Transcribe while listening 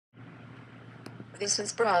This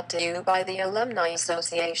is brought to you by the Alumni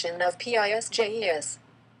Association of PISJ-ES.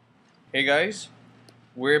 Hey guys,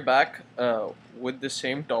 we're back with the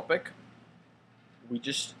same topic. We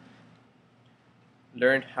just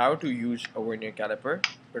learned how to use a vernier caliper,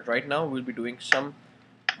 but right now we'll be doing some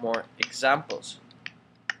more examples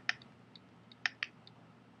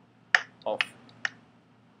of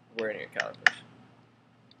vernier calipers.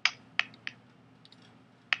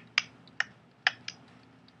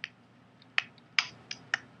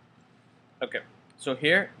 Okay, so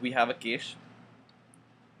here we have a case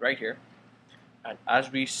right here, and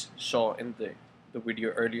as we saw in the video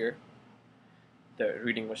earlier, the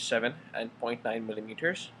reading was 7 and 0.9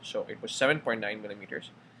 millimeters, so it was 7.9 millimeters.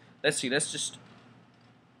 Let's just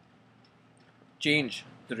change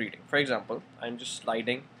the reading. For example, I'm just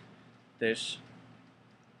sliding this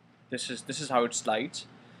is how it slides.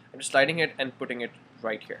 I'm just sliding it and putting it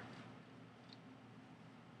right here.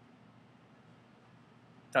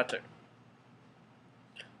 That's it.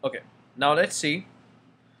 Okay, now let's see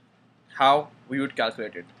how we would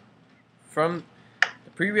calculate it. From the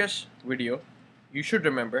previous video, you should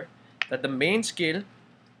remember that the main scale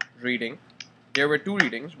reading, there were two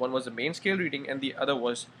readings. One was the main scale reading and the other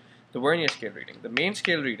was the vernier scale reading. The main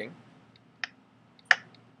scale reading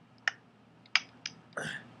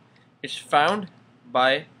is found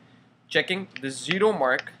by checking the 0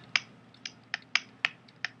 mark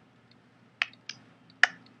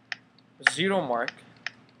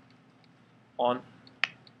on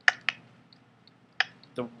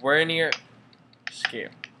the vernier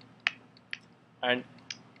scale, and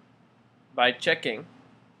by checking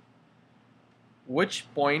which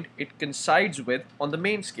point it coincides with on the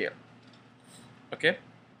main scale. Okay,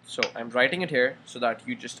 so I'm writing it here so that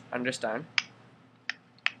you just understand.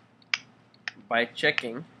 By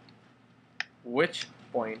checking which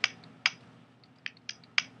point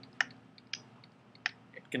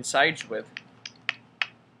it coincides with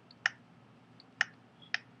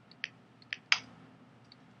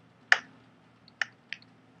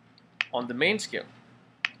on the main scale.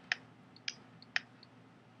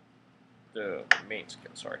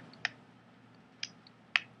 Sorry.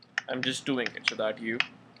 I'm just doing it so that you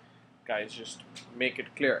guys just make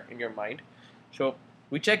it clear in your mind. So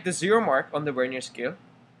we check the 0 mark on the vernier scale,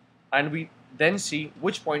 and we then see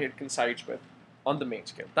which point it coincides with on the main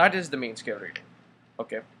scale. That is the main scale reading.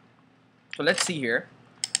 Okay, so let's see here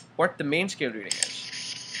what the main scale reading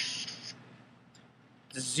is.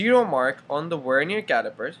 The 0 mark on the vernier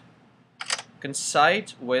calipers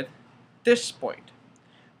coincides with this point.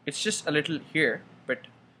 It's just a little here, but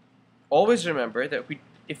always remember that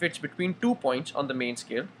if it's between 2 points on the main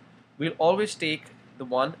scale, we'll always take the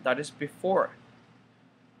one that is before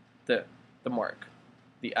the mark,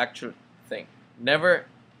 the actual thing, never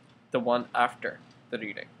the one after the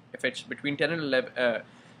reading. If it's between 10 and 11,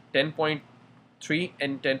 10.3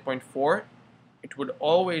 and 10.4, it would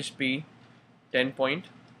always be 10 point.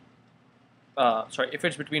 If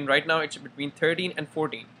it's between, right now it's between 13 and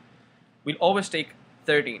 14, we'll always take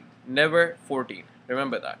 13, never 14.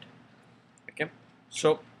 Remember that. Okay,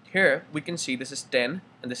 so here we can see this is 10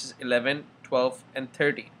 and this is 11, 12 and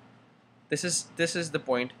 13. This is the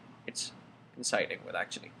point it's coinciding with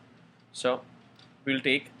actually. So we'll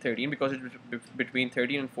take 13 because it's between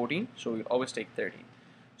 13 and 14, so we'll always take 13.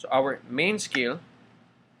 So our main scale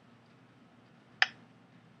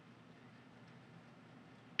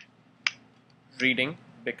reading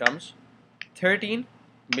becomes 13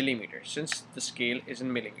 millimeters since the scale is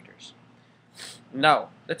in millimeters. Now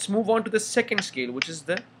let's move on to the second scale, which is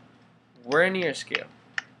the vernier scale.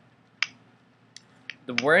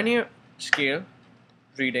 The vernier scale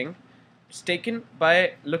reading is taken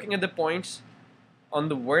by looking at the points on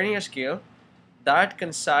the vernier scale that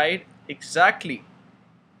coincide exactly,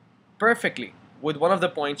 perfectly with one of the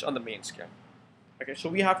points on the main scale. Okay, so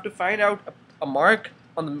we have to find out a mark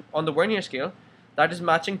on the vernier scale that is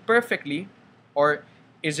matching perfectly or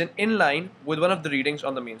is in line with one of the readings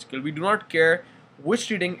on the main scale. We do not care which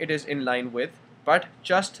reading it is in line with, but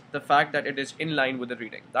just the fact that it is in line with the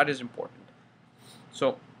reading. That is important.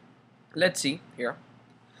 So let's see here.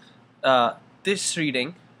 This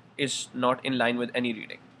reading is not in line with any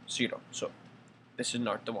reading, 0. So this is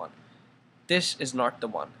not the one. This is not the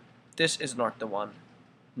one. This is not the one.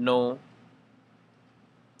 No.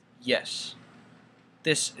 Yes.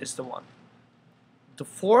 This is the one. The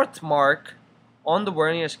fourth mark on the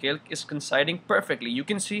vernier scale is coinciding perfectly. You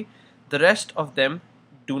can see the rest of them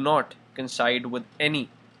do not coincide with any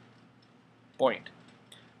point.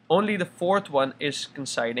 Only the fourth one is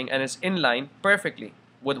coinciding and is in line perfectly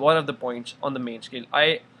with one of the points on the main scale.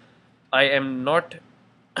 I am not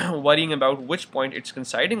worrying about which point it's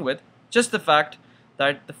coinciding with, just the fact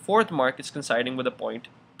that the fourth mark is coinciding with a point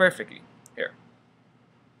perfectly here.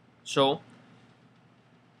 So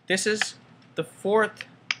this is the fourth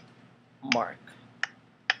mark.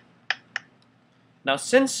 Now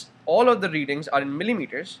since all of the readings are in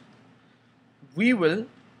millimeters,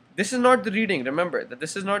 this is not the reading, remember that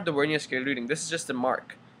this is not the Vernier scale reading, this is just the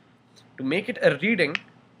mark. To make it a reading,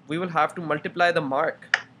 we will have to multiply the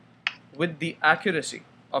mark with the accuracy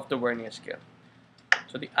of the Vernier scale.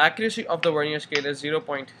 So the accuracy of the Vernier scale is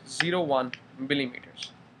 0.01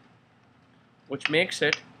 millimeters, which makes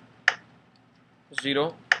it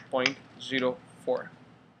 0.04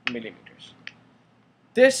 millimeters.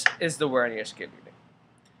 This is the Vernier scale reading.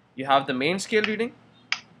 You have the main scale reading,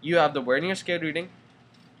 you have the Vernier scale reading.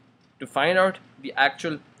 To find out the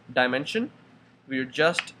actual dimension, we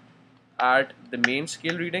just add the main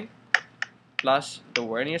scale reading plus the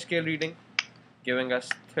Vernier scale reading, giving us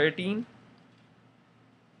 13.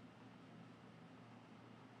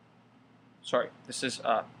 Sorry, this is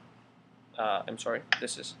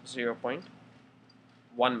this is 0.1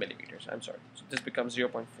 millimeters. I'm sorry. So this becomes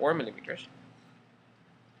 0.4 millimeters.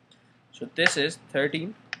 So this is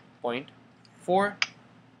 13.4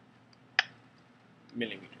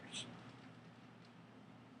 millimeters,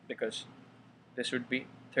 because this would be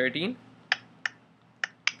 13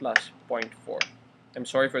 plus 0.4. I'm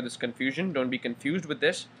sorry for this confusion. Don't be confused with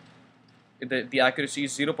this. The accuracy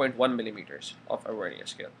is 0.1 millimeters of a Vernier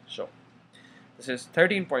scale. So this is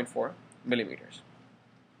 13.4 millimeters.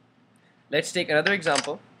 Let's take another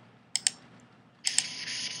example.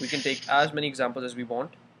 We can take as many examples as we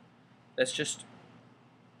want. Let's just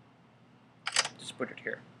put it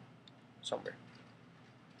here somewhere.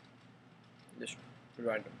 Just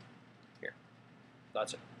random here.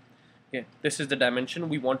 That's it. Okay, this is the dimension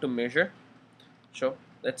we want to measure. So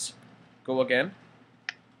let's go again.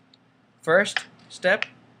 First step,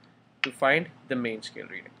 to find the main scale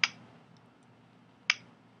reading.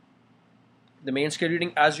 The main scale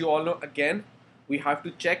reading, as you all know, again we have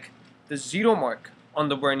to check the 0 mark on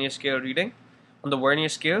the Vernier scale reading, on the Vernier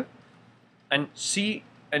scale, and see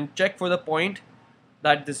and check for the point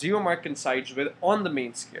that the 0 mark coincides with on the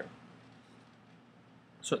main scale.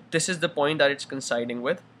 So this is the point that it's coinciding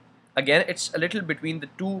with. Again, it's a little between the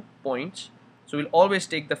 2 points, so we'll always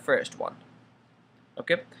take the first one.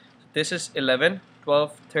 Okay, this is 11,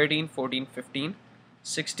 12, 13, 14, 15,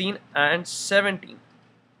 16 and 17.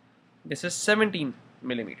 This is 17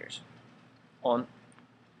 millimeters on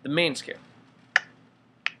the main scale.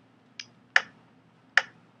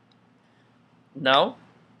 Now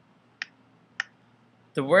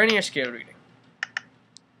the Vernier scale reading.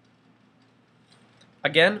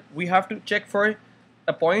 Again, we have to check for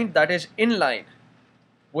a point that is in line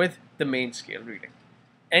with the main scale reading.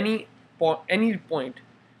 Any point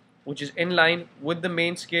which is in line with the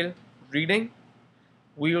main scale reading,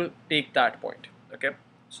 we will take that point. Okay,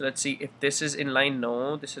 so let's see if this is in line.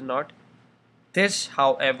 No, this is not. This,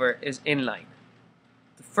 however, is in line.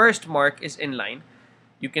 The first mark is in line.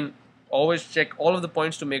 You can always check all of the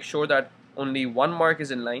points to make sure that only one mark is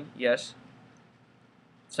in line. Yes.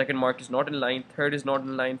 Second mark is not in line. Third is not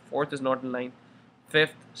in line. Fourth is not in line.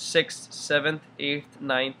 Fifth, sixth, seventh, eighth,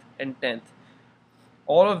 ninth, and 10th.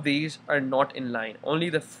 All of these are not in line. Only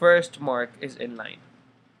the first mark is in line.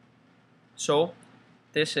 So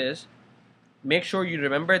this is, make sure you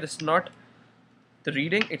remember, this is not the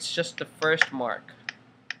reading, it's just the first mark.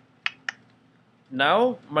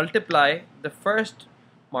 Now multiply the first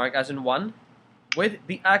mark, as in 1, with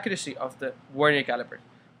the accuracy of the Vernier caliper,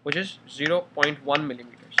 which is 0.1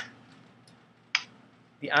 millimeters.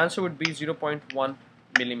 The answer would be 0.1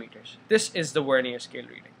 millimeters. This is the Vernier scale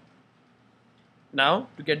reading. Now,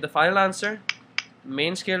 to get the final answer,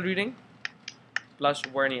 main scale reading plus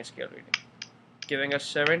Vernier scale reading, giving us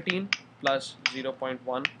 17 plus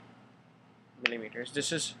 0.1 millimeters.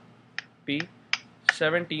 This is P,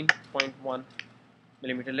 17.1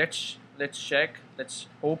 millimeter. Let's check. Let's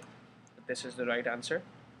hope that this is the right answer.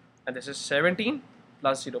 And this is 17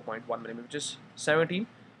 plus 0.1 millimeter, which is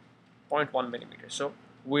 17.1 millimeters. So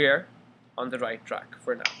we're on the right track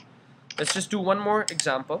for now. Let's just do one more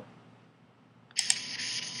example.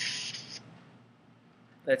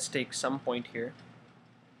 Let's take some point here.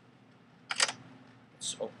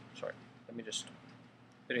 Oh, sorry. Let me just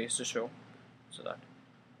erase the show so that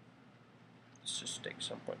let's just take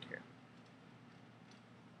some point here.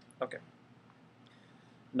 Okay.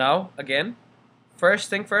 Now again, first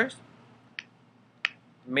thing first,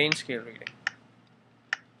 main scale reading.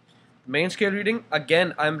 Main scale reading,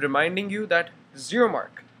 again, I'm reminding you that 0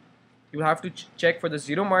 mark, you have to check for the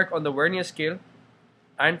 0 mark on the Vernier scale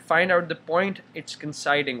and find out the point it's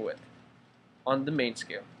coinciding with on the main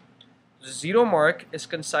scale. The 0 mark is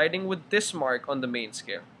coinciding with this mark on the main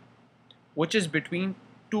scale, which is between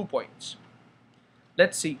 2 points.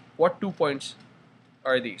 Let's see what 2 points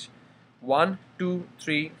are these. 1, 2,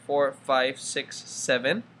 3, 4, 5, 6,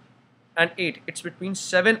 7, and 8. It's between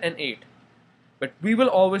 7 and 8. But we will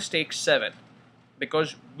always take 7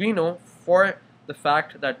 because we know for the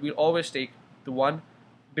fact that we'll always take the one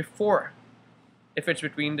before. If it's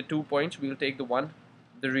between the 2 points, we'll take the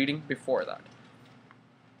reading before that.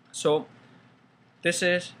 So this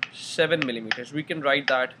is 7 millimeters. We can write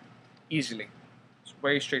that easily. It's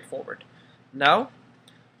very straightforward. Now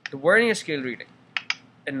the vernier scale reading,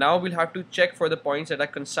 and now we'll have to check for the points that are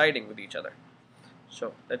coinciding with each other.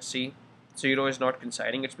 So let's see. 0 is not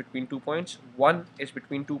coinciding, it's between 2 points. 1 is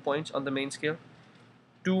between 2 points on the main scale.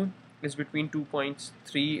 2 is between 2 points.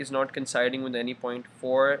 3 is not coinciding with any point.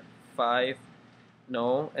 4, 5,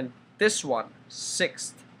 no. And this one,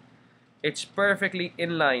 6th, it's perfectly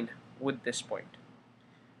in line with this point.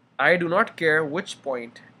 I do not care which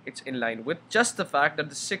point it's in line with, just the fact that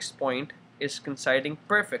the 6th point is coinciding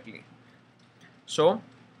perfectly. So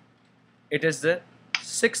it is the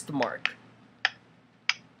 6th mark.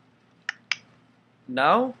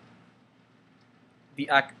 Now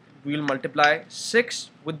we'll multiply 6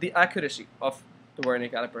 with the accuracy of the vernier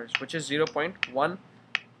calipers, which is 0.1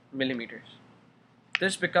 millimeters.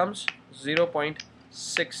 This becomes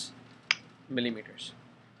 0.6 millimeters.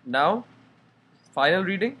 Now final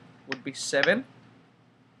reading would be 7,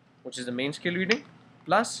 which is the main scale reading,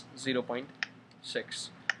 plus 0.6.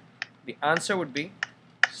 The answer would be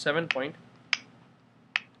 7.6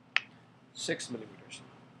 millimeters.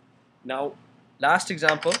 Now last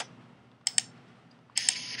example,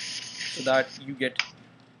 so that you get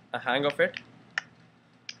a hang of it.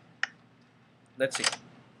 Let's see.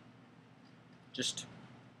 Just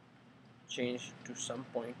change to some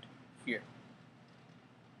point here.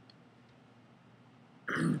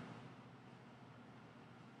 There's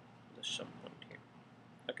some point here.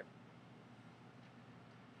 Okay.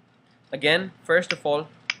 Again, first of all,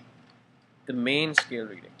 the main scale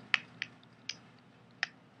reading.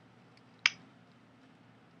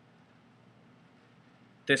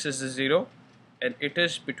 This is the 0, and it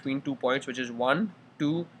is between 2 points, which is 1,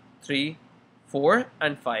 2, 3, 4,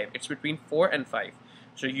 and 5. It's between 4 and 5.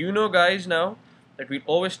 So you know, guys, now that we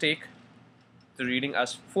always take the reading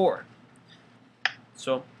as 4.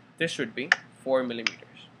 So this should be 4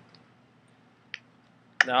 millimeters.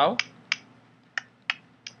 Now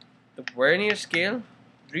the vernier scale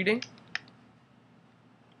reading.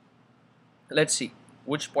 Let's see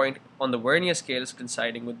which point on the vernier scale is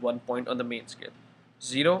coinciding with one point on the main scale.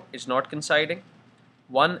 0 is not coinciding,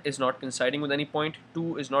 1 is not coinciding with any point,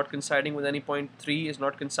 2 is not coinciding with any point, 3 is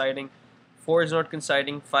not coinciding, 4 is not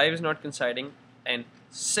coinciding, 5 is not coinciding, and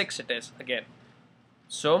 6 it is again.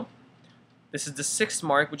 So this is the 6th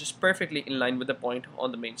mark, which is perfectly in line with the point on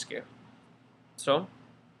the main scale. So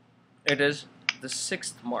it is the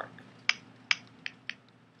 6th mark.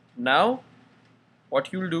 Now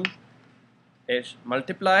what you'll do is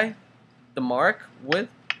multiply the mark with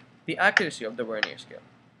the accuracy of the vernier scale.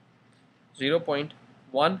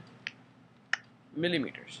 0.1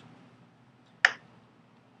 millimeters.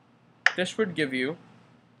 This would give you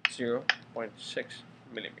 0.6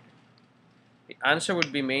 millimeters. The answer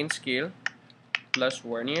would be main scale plus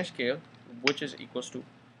vernier scale, which is equals to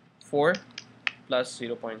 4 plus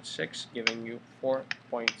 0.6, giving you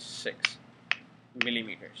 4.6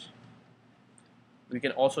 millimeters. We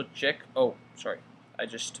can also check, oh sorry, I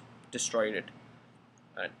just destroyed it,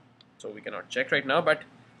 and so we cannot check right now, but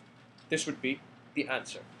this would be the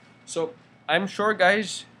answer. So I'm sure,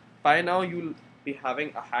 guys, by now you'll be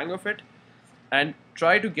having a hang of it, and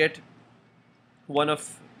try to get one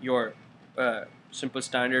of your simple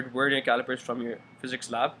standard vernier calipers from your physics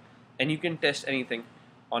lab, and you can test anything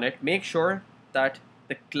on it. Make sure that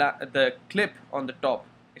the clip on the top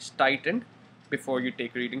is tightened before you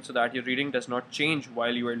take a reading, so that your reading does not change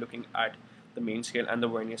while you are looking at the main scale and the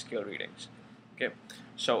vernier scale readings. Okay,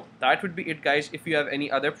 so that would be it, guys. If you have any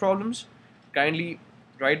other problems, kindly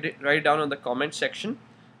write it down on the comment section,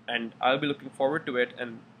 and I'll be looking forward to it.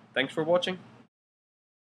 And thanks for watching.